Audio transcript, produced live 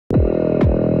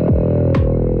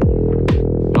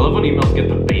when emails get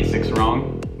the basics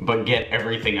wrong, but get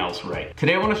everything else right.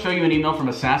 Today I want to show you an email from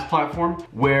a SaaS platform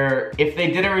where if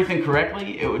they did everything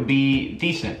correctly, it would be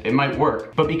decent, it might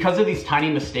work. But because of these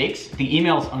tiny mistakes, the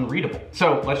email is unreadable.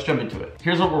 So let's jump into it.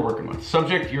 Here's what we're working with.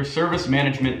 Subject, your service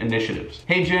management initiatives.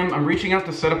 Hey Jim, I'm reaching out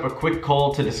to set up a quick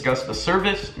call to discuss the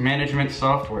service management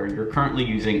software you're currently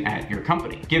using at your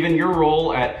company. Given your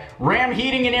role at Ram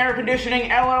Heating and Air Conditioning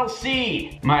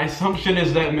LLC, my assumption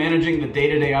is that managing the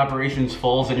day-to-day operations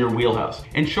falls in your wheelhouse.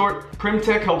 In short,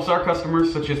 Primtech helps our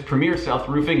customers such as Premier South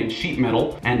Roofing and Sheet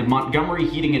Metal and Montgomery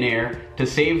Heating and Air to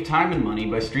save time and money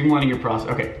by streamlining your process.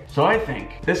 Okay, so I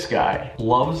think this guy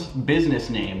loves business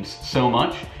names so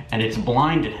much and it's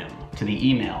blinded him to the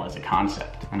email as a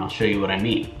concept. And I'll show you what I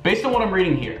mean. Based on what I'm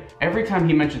reading here, every time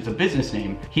he mentions a business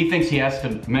name, he thinks he has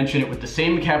to mention it with the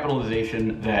same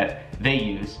capitalization that they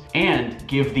use and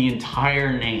give the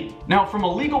entire name. Now, from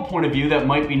a legal point of view, that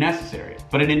might be necessary,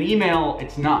 but in an email,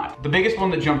 it's not. The biggest one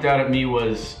that jumped out at me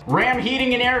was Ram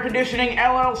Heating and Air Conditioning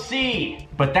LLC,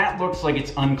 but that looks like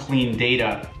it's unclean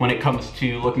data when it comes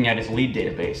to looking at his lead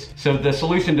database. So the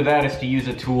solution to that is to use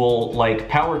a tool like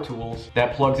Power Tools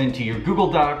that plugs into your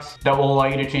Google Docs that will allow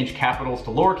you to change capitals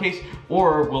to lowercase,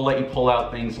 or will let you pull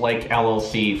out things like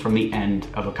LLC from the end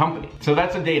of a company. So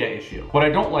that's a data issue. What I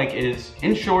don't like is,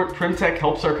 in short, Primtech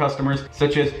helps our customers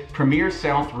such as Premier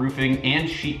South Roofing and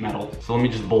Sheet Metal, so let me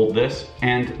just bold this,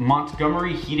 and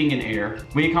Montgomery Heating and Air.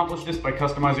 We accomplish this by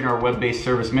customizing our web-based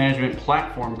service management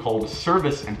platform called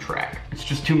Service and Track. It's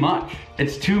just too much.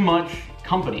 It's too much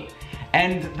company.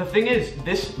 And the thing is,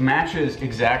 this matches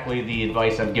exactly the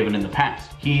advice I've given in the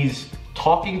past. He's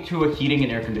talking to a heating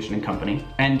and air conditioning company,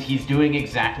 and he's doing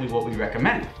exactly what we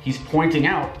recommend. He's pointing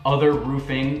out other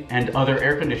roofing and other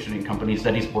air conditioning companies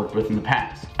that he's worked with in the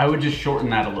past. I would just shorten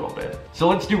that a little bit. So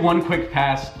let's do one quick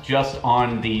pass just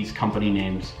on these company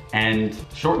names and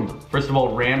shorten them. First of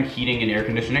all, Ram Heating and Air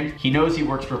Conditioning. He knows he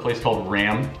works for a place called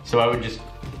Ram, so I would just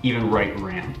even write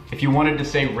Ram. If you wanted to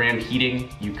say Ram Heating,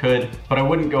 you could, but I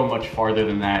wouldn't go much farther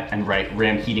than that and write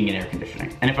Ram Heating and Air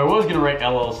Conditioning. And if I was gonna write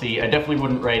LLC, I definitely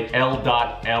wouldn't write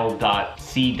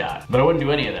L.L.C. But I wouldn't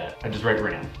do any of that. I'd just write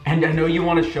Ram. And I know you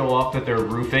want to show off that they're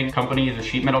roofing companies or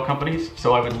sheet metal companies,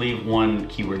 so I would leave one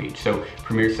keyword each. So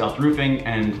Premier South Roofing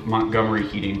and Montgomery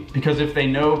Heating. Because if they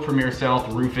know Premier South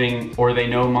Roofing or they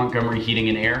know Montgomery Heating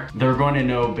and Air, they're going to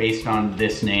know based on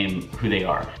this name who they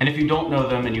are. And if you don't know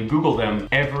them and you Google them,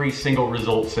 every single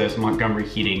result says Montgomery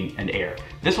Heating and Air.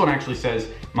 This one actually says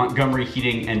Montgomery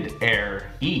Heating and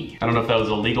Air E. I don't know if that was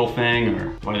a legal thing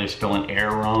or why they're spelling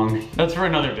air wrong. That's for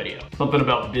another video. Something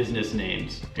about business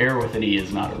names. Air with an E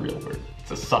is not a real word.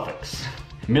 It's a suffix.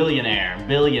 Millionaire,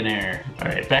 billionaire. All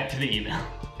right, back to the email.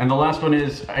 And the last one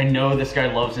is, I know this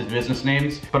guy loves his business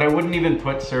names, but I wouldn't even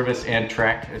put Service and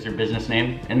Track as your business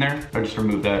name in there. I'll just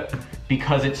remove that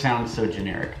because it sounds so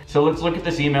generic. So let's look at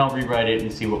this email, rewrite it,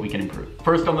 and see what we can improve.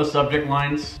 First, on the subject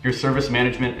lines, your service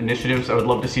management initiatives, I would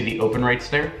love to see the open rates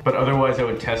there, but otherwise I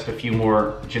would test a few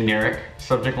more generic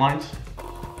subject lines.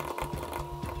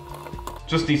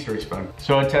 Just these three is fine.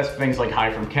 So I'd test things like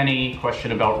hi from Kenny,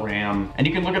 question about RAM, and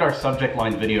you can look at our subject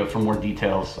line video for more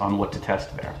details on what to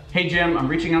test there. Hey Jim, I'm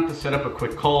reaching out to set up a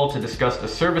quick call to discuss the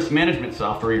service management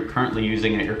software you're currently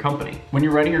using at your company. When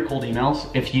you're writing your cold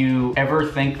emails, if you ever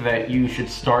think that you should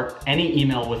start any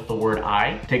email with the word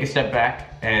I, take a step back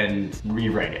and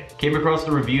rewrite it. Came across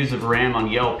the reviews of RAM on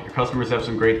Yelp. Your customers have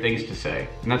some great things to say.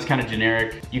 And that's kind of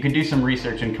generic. You can do some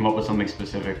research and come up with something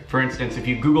specific. For instance, if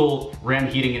you Google Ram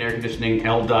Heating and Air Conditioning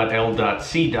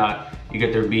L.L.C. you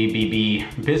get their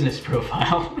BBB business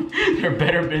profile, their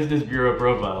Better Business Bureau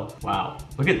profile. Wow,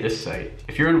 look at this site.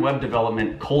 If you're in web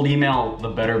development, cold email the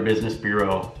Better Business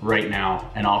Bureau right now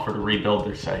and offer to rebuild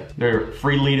their site. Their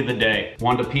free lead of the day.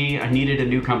 Wanda P, I needed a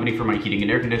new company for my heating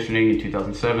and air conditioning in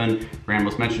 2007. RAM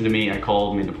was mentioned to me, I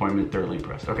called, made an appointment, thoroughly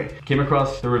impressed. Okay, came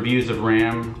across the reviews of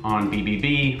RAM on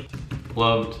BBB,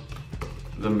 loved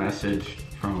the message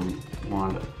from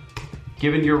Wanda.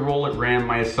 Given your role at RAM,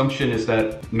 my assumption is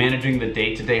that managing the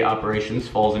day-to-day operations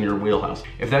falls in your wheelhouse.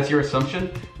 If that's your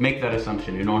assumption, make that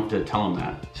assumption. You don't have to tell him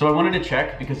that. So I wanted to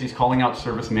check because he's calling out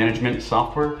service management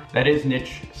software. That is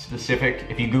niche specific.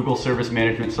 If you Google service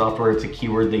management software, it's a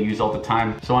keyword they use all the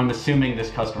time. So I'm assuming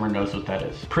this customer knows what that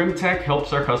is. Primtech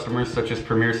helps our customers such as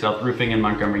Premier South Roofing and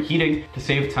Montgomery Heating to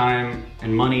save time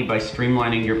and money by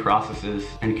streamlining your processes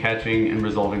and catching and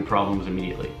resolving problems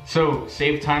immediately. So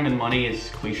save time and money is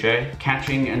cliche.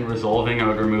 Catching and resolving, I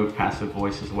would remove passive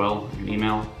voice as well in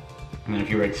email. And then if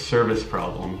you write service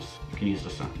problems, you can use the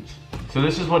sentence. So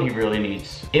this is what he really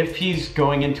needs. If he's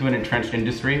going into an entrenched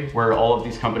industry where all of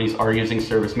these companies are using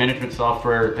service management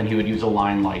software, then he would use a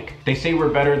line like, they say we're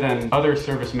better than other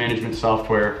service management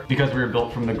software because we were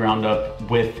built from the ground up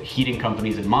with heating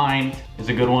companies in mind, is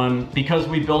a good one. Because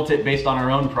we built it based on our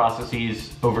own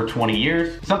processes over 20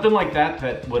 years. Something like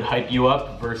that would hype you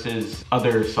up versus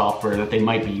other software that they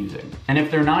might be using. And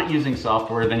if they're not using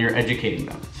software, then you're educating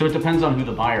them. So it depends on who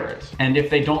the buyer is. And if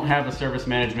they don't have a service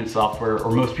management software,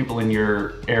 or most people in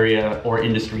your area or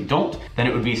industry don't, then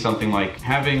it would be something like,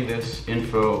 having this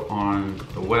info on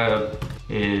the web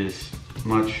is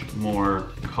much more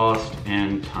cost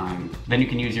and time. Then you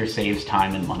can use your saves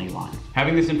time and money line.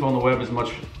 Having this info on the web is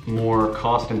much more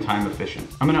cost and time efficient.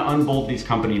 I'm gonna unbold these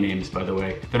company names, by the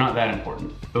way. They're not that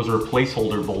important. Those are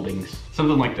placeholder boldings.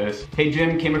 Something like this. Hey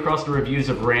Jim, came across the reviews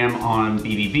of RAM on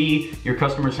BBB. Your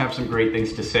customers have some great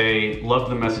things to say. Love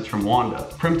the message from Wanda.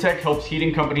 Primtech helps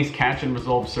heating companies catch and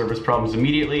resolve service problems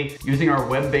immediately. Using our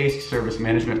web-based service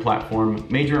management platform,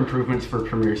 major improvements for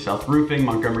Premier South Roofing,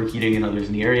 Montgomery Heating, and others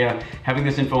in the area. Having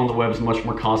this info on the web is much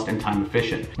more cost and time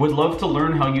efficient. Would love to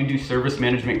learn how you do service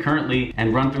management currently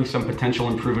and run through some potential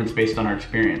improvements based on our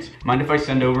experience. Mind if I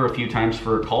send over a few times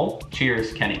for a call?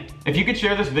 Cheers, Kenny. If you could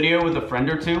share this video with a friend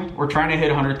or two, we're trying to hit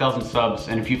 100,000 subs,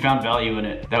 and if you found value in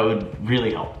it, that would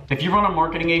really help. If you run a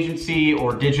marketing agency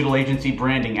or digital agency,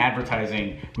 branding,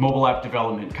 advertising, mobile app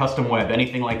development, custom web,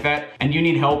 anything like that, and you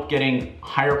need help getting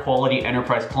higher quality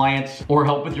enterprise clients or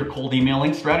help with your cold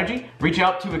emailing strategy, reach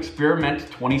out to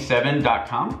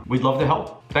experiment27.com. We'd love to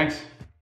help. Thanks.